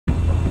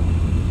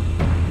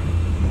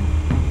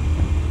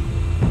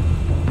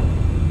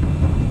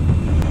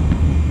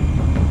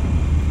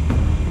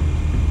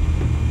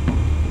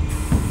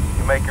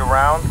you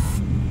round?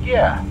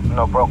 Yeah,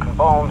 no broken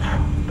bones.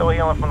 Still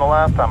healing from the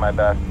last time, I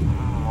bet.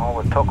 All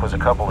it took was a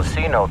couple of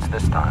C notes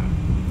this time.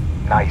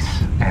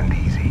 Nice and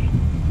easy.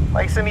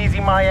 Nice and easy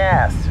my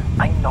ass.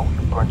 I know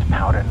you burned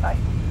powder tonight.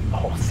 The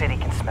whole city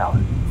can smell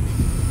it.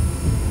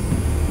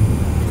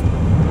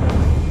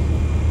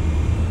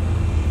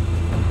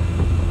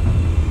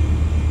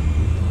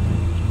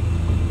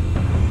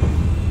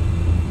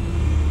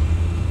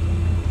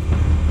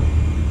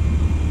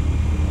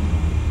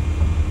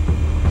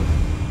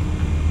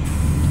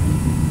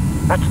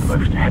 That's the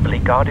most heavily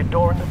guarded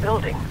door in the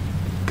building.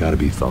 Gotta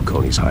be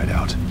Falcone's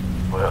hideout.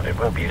 Well, it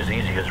won't be as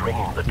easy as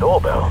ringing the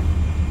doorbell.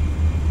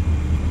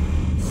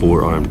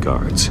 4 armed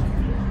guards.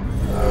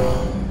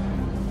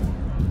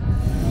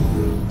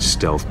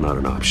 Stealth not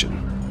an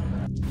option.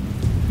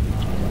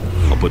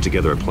 I'll put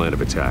together a plan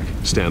of attack.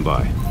 Stand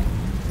by.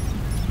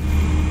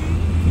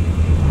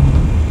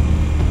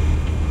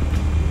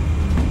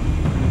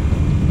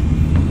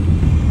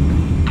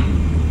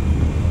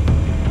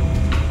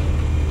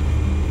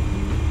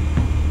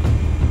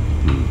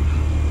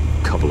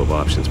 Couple of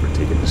options for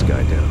taking this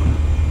guy down.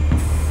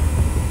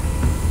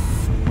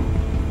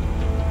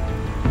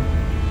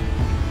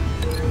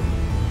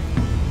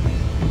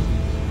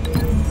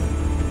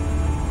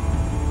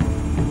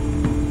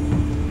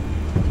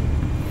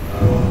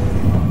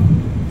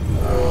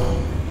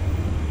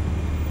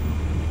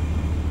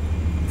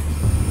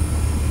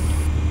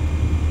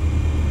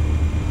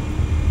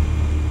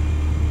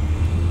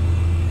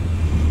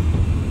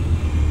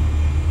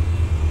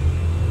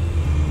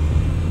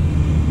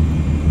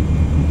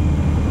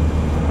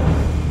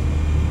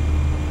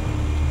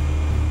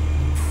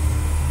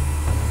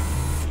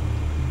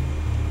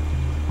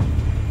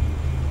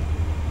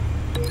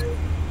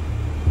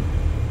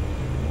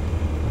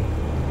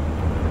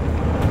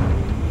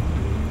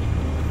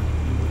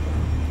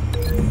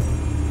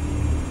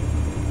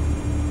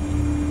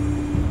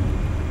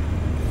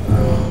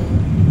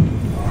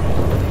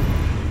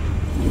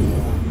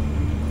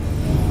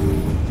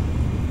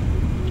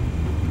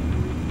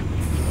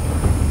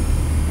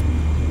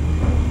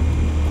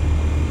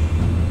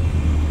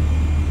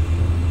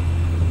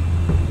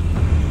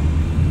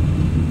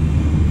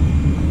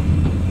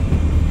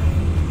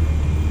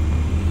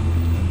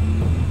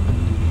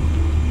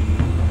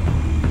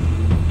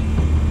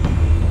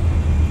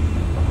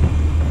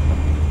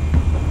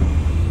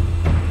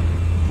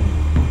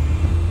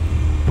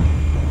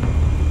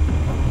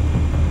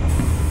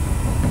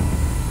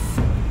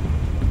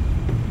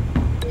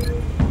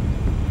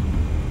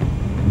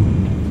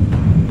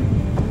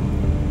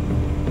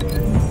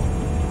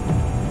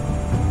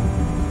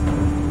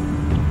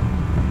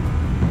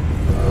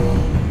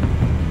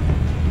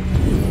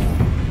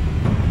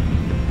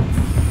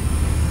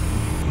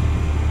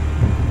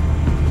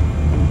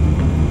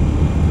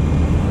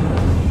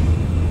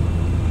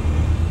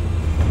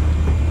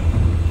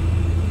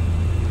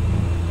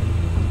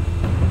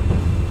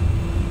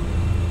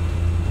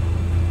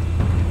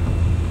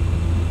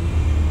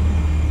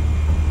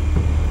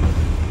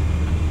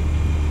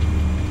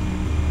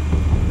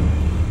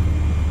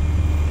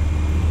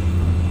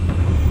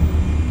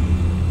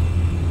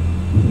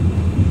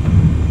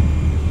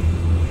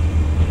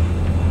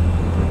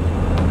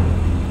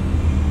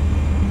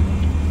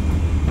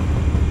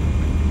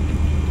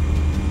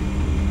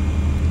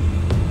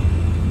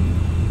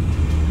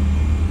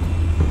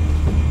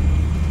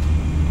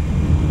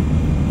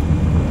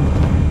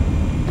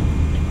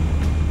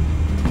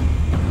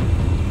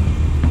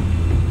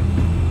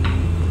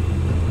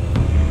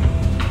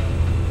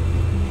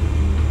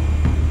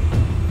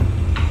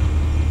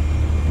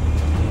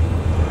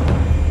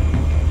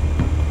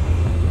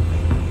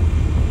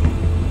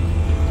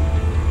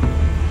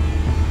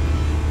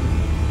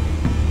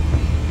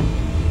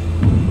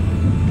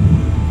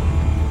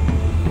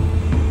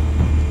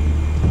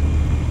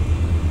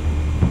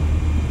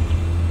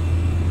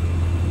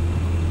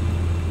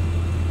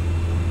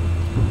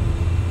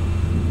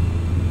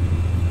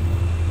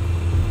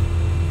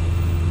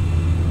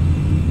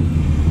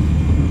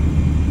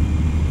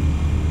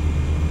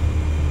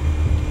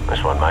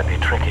 This one might be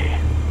tricky.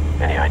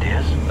 Any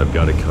ideas? I've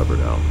got it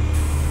covered, Al.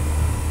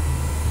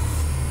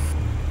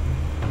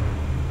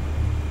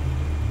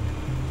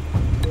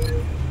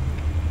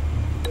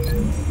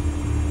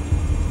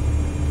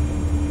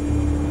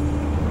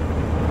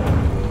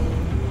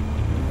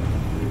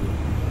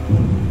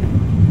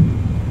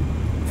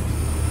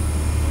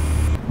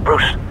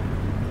 Bruce,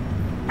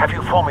 have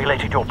you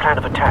formulated your plan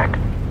of attack?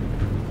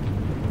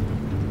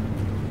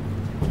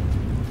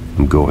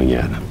 I'm going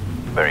in.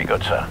 Very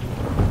good, sir.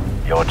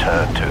 Your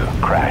turn to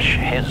crash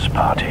his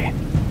party.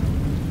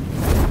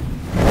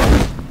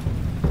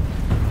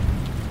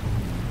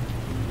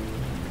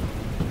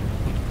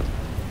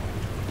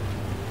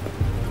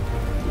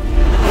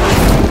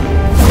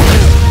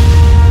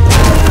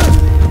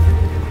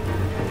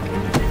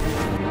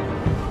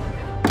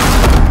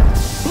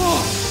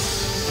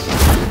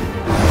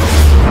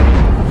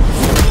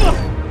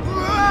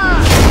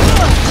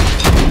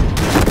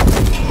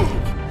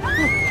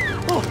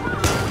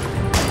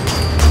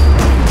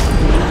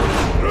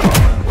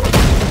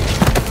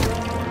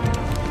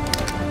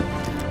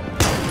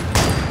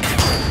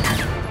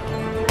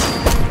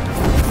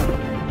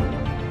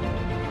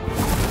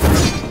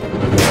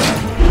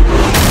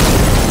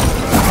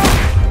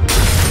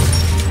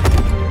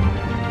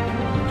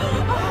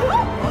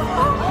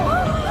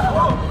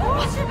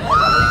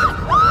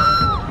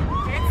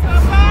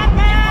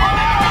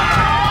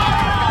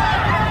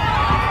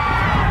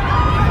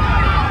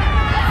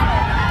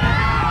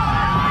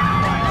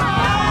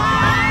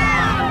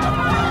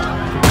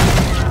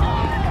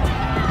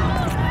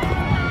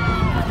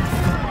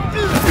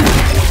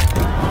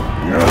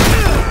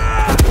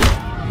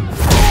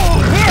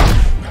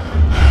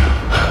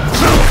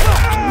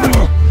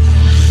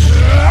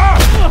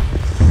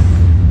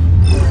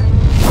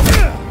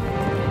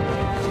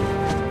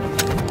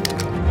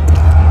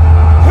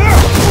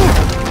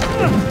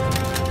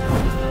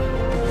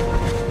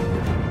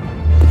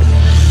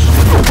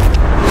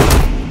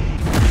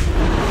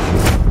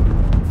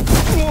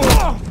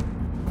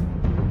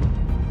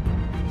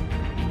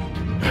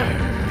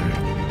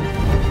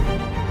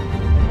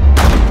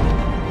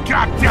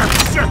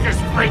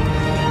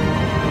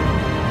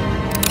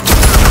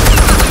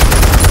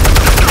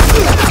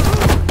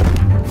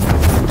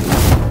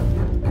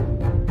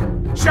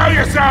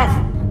 yourself!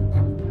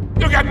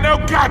 You got no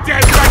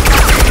goddamn right to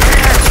be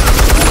here!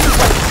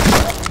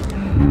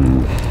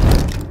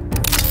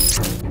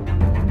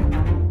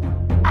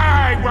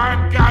 I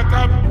want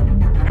Gotham!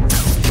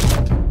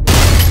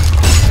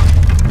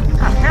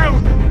 The hell?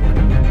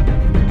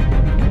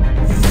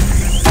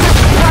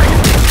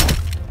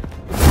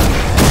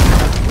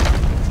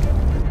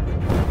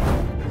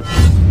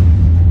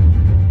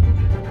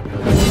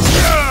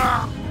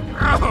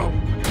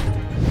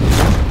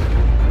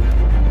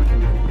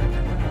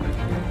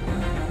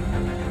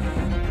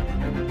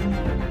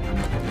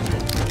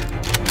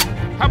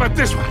 How about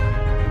this one?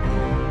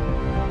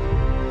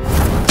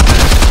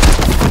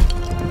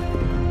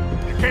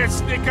 You can't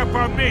sneak up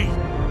on me.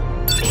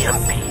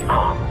 EMP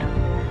armed.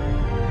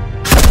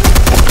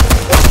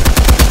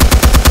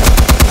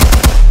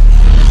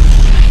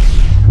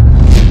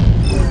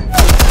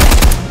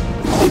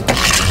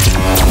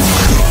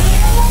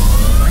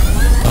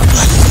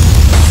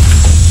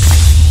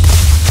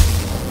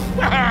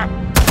 Yeah.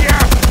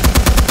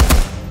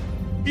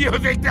 You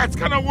think that's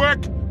gonna work?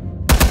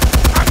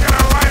 I'm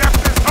gonna light up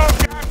this whole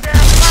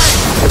goddamn place!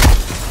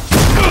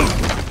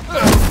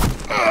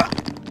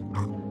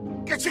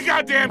 Get your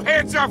goddamn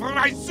hands off of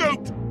my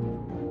suit!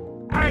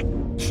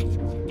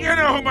 You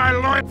know who my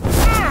lawyer...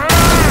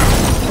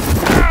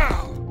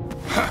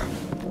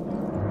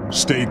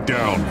 Stay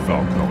down,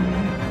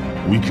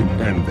 Falcone. We can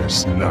end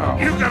this now.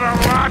 You got a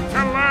lot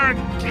to learn,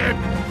 kid!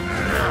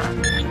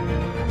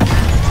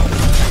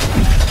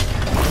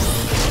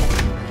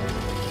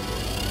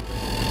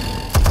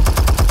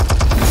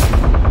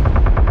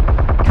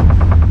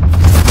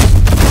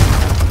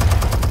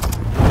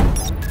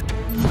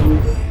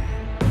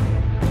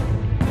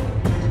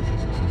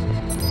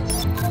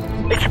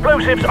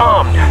 Explosives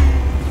armed.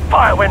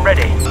 Fire when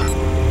ready.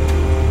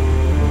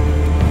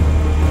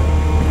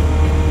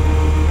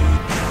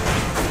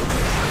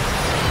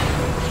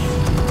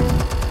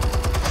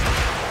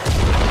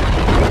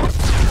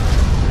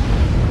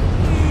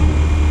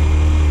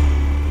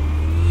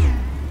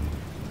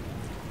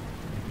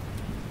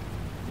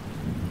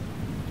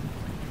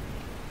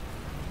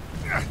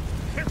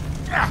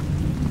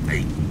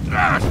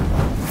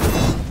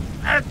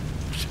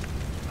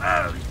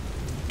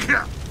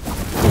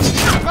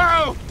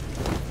 Oh!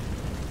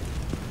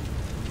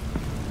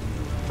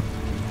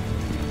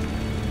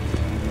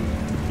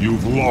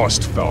 You've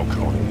lost,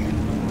 Falcone.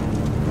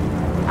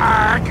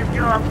 I could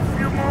go a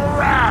few more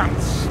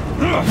rounds.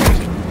 All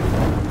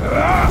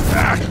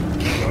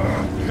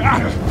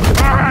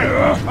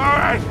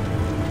right.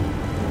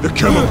 The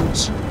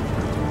chemicals.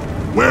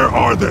 Where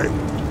are they?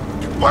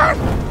 What?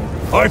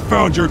 I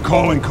found your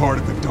calling card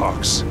at the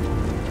docks.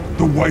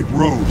 The White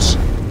Rose.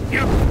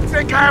 You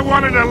think I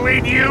wanted to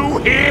lead you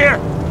here?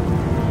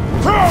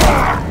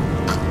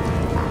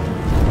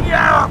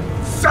 Yeah,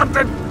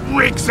 something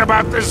reeks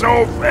about this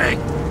whole thing.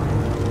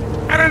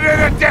 And it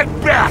ain't a dead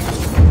bat.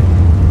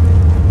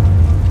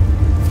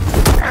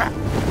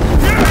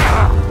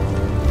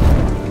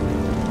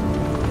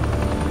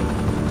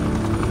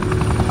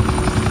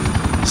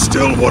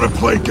 Still want to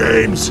play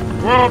games?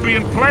 We're all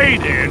being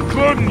played here,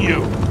 including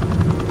you.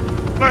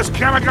 Those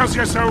chemicals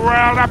you're so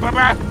riled up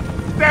about,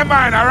 they're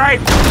mine, all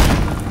right?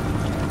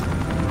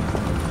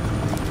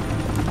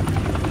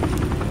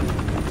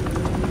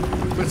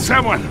 But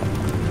someone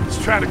is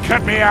trying to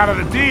cut me out of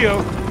the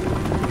deal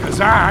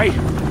because I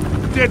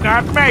did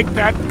not make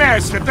that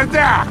mess at the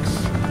docks.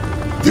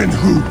 Then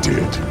who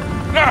did?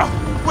 No,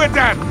 we're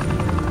done.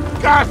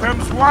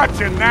 Gotham's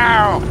watching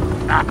now.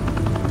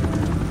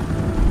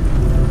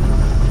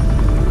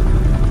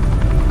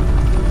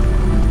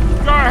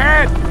 Go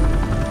ahead.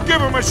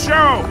 Give him a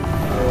show.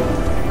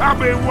 I'll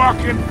be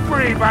walking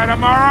free by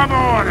tomorrow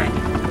morning.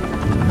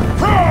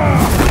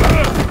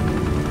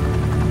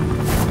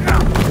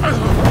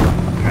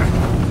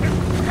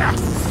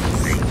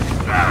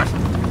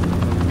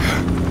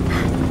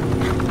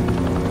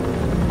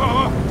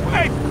 Oh,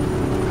 wait.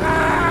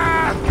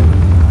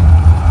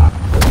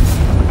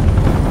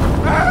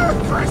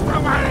 Christ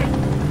almighty.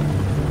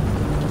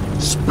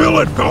 Spill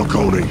it,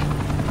 Falcone,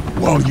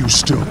 while you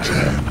still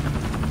can.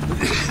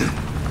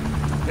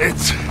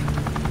 It's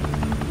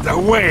the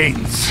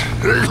Waynes.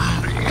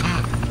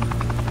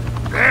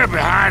 They're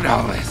behind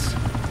all this.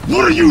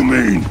 What do you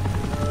mean?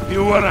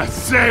 You wanna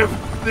save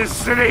this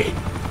city?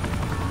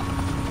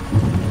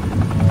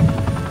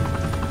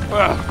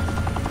 Well,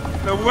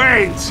 the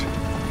Waynes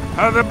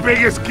are the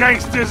biggest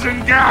gangsters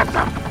in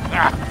Gotham.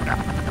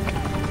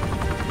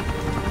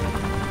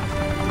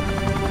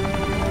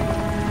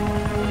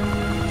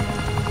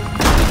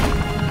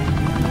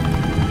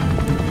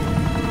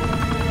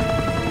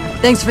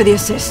 Thanks for the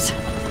assist.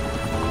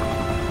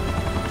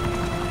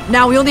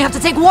 Now we only have to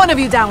take one of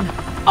you down.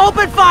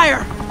 Open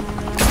fire!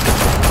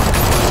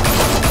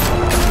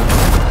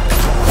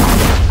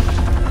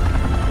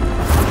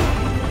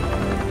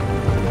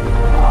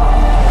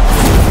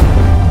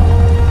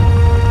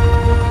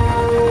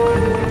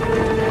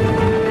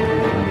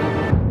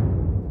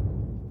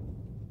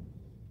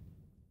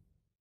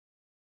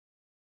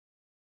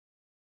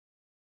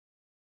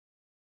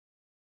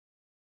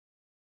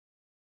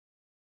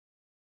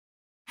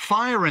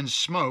 Fire and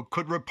smoke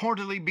could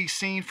reportedly be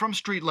seen from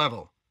street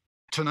level.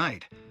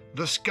 Tonight,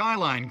 the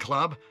Skyline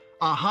Club,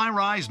 a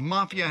high-rise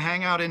mafia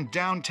hangout in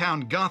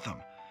downtown Gotham,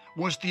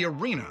 was the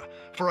arena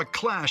for a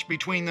clash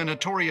between the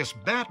notorious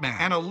Batman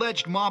and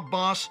alleged mob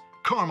boss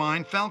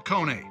Carmine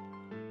Falcone,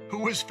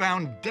 who was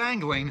found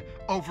dangling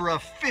over a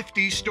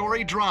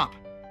 50-story drop.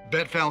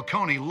 Bet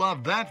Falcone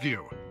loved that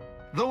view.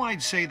 Though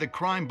I'd say the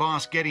crime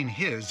boss getting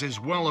his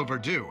is well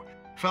overdue,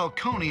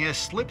 Falcone has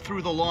slipped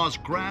through the law's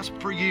grasp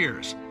for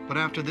years. But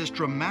after this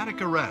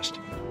dramatic arrest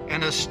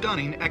and a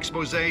stunning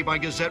expose by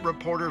Gazette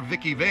reporter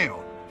Vicky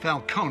Vale,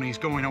 Falcone's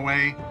going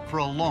away for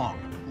a long,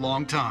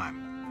 long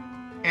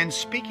time. And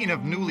speaking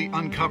of newly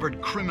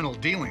uncovered criminal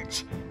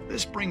dealings,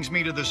 this brings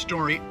me to the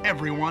story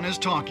everyone is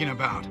talking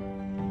about: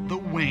 the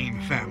Wayne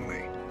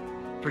family.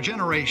 For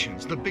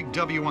generations, the big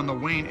W on the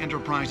Wayne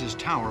Enterprises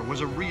Tower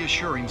was a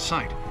reassuring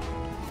sight.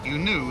 You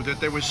knew that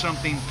there was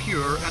something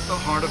pure at the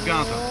heart of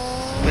Gotham,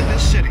 that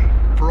this city,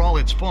 for all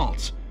its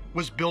faults,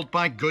 was built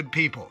by good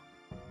people.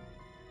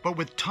 But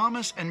with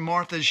Thomas and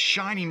Martha's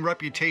shining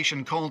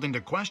reputation called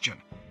into question,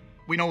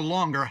 we no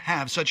longer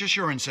have such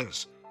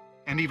assurances.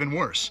 And even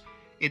worse,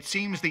 it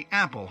seems the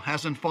apple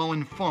hasn't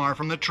fallen far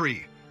from the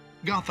tree.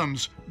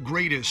 Gotham's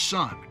greatest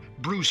son,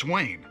 Bruce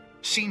Wayne,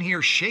 seen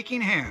here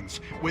shaking hands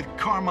with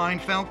Carmine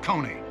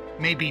Falcone,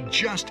 may be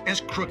just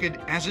as crooked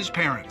as his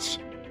parents.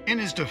 In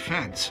his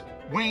defense,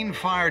 Wayne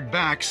fired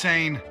back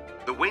saying,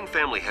 "The Wayne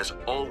family has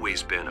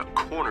always been a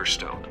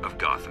cornerstone of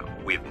Gotham.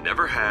 We've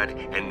never had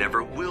and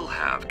never will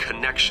have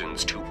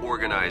connections to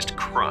organized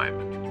crime."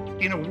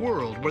 In a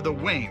world where the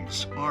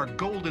Waynes, our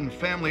golden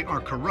family,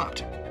 are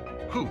corrupt,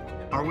 who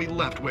are we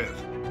left with?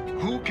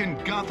 Who can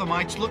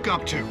Gothamites look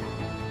up to?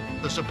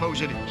 The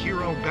supposed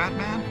hero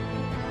Batman?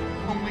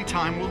 Only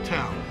time will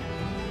tell.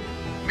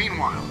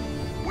 Meanwhile,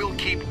 we'll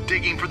keep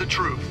digging for the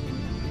truth.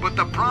 But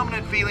the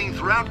prominent feeling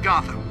throughout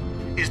Gotham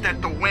is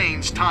that the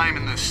Waynes' time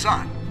in the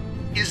sun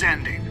is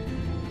ending.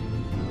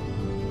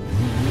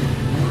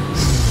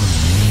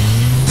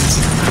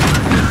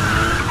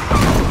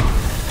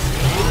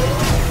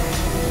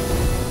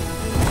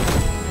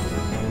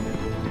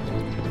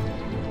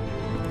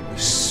 The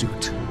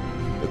suit,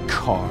 the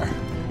car,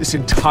 this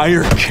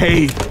entire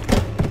cave.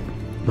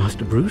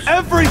 Master Bruce?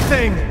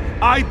 Everything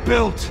I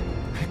built!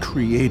 I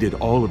created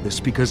all of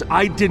this because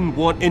I didn't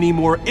want any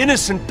more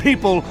innocent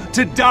people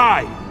to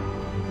die!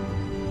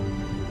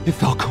 If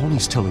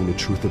Falcone's telling the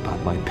truth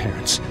about my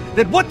parents,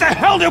 then what the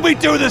hell did we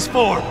do this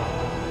for?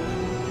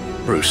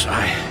 Bruce,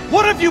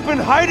 What have you been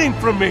hiding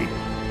from me?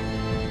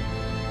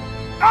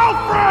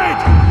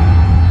 Alfred!